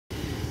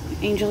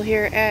Angel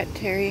here at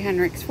Terry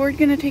Henricks Ford.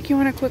 Going to take you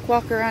on a quick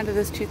walk around to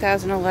this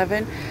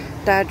 2011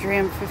 Dodge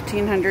Ram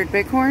 1500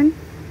 Bighorn.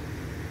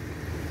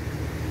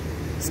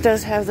 This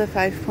does have the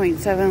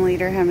 5.7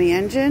 liter Hemi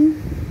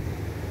engine.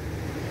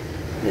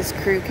 This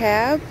crew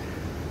cab.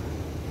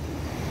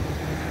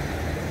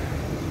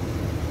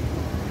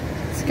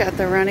 It's got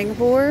the running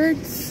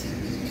boards.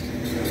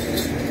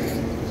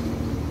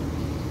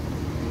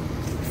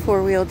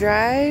 4-wheel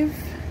drive.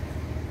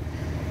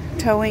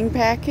 Towing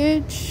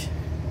package.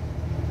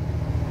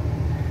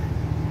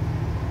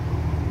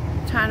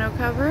 Tonneau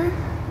cover.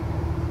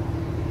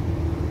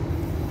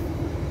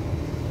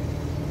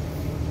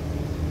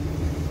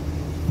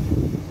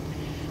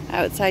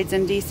 Outside's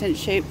in decent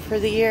shape for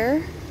the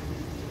year.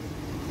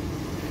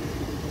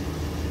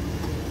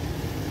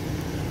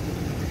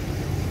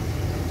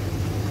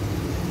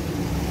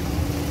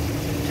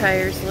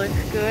 Tires look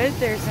good.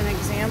 There's an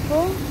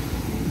example.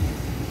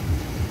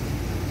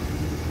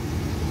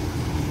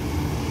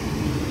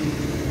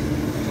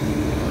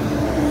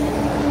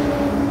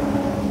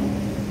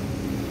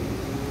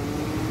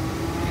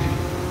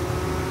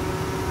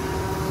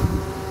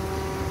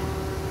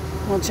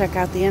 We'll check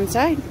out the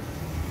inside.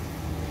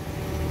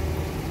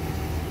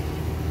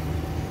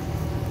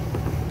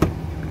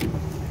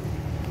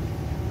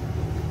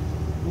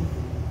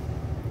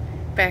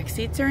 Back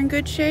seats are in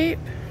good shape.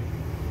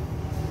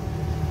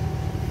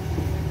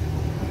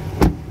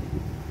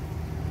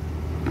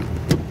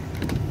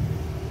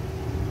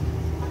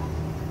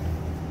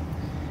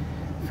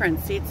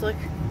 Front seats look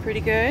pretty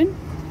good.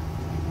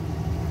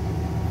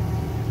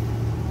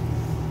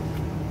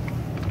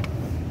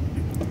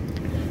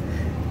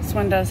 This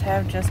one does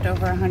have just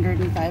over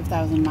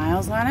 105,000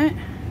 miles on it.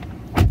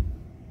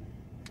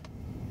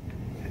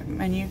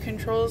 Menu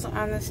controls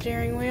on the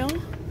steering wheel.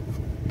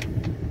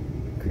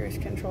 Cruise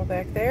control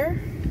back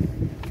there.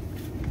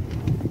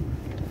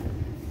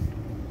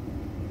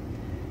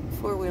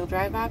 4-wheel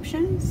drive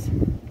options.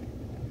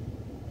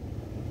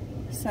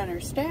 Center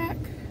stack.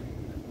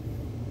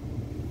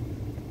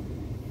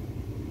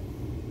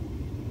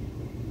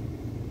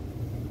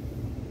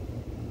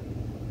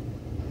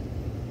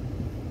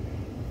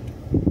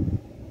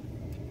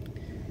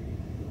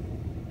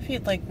 If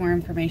you'd like more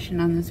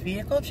information on this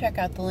vehicle, check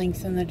out the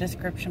links in the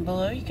description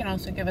below. You can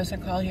also give us a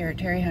call here at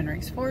Terry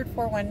Henricks Ford,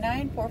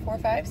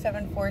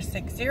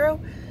 419-445-7460.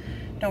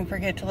 Don't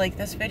forget to like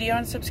this video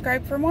and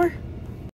subscribe for more.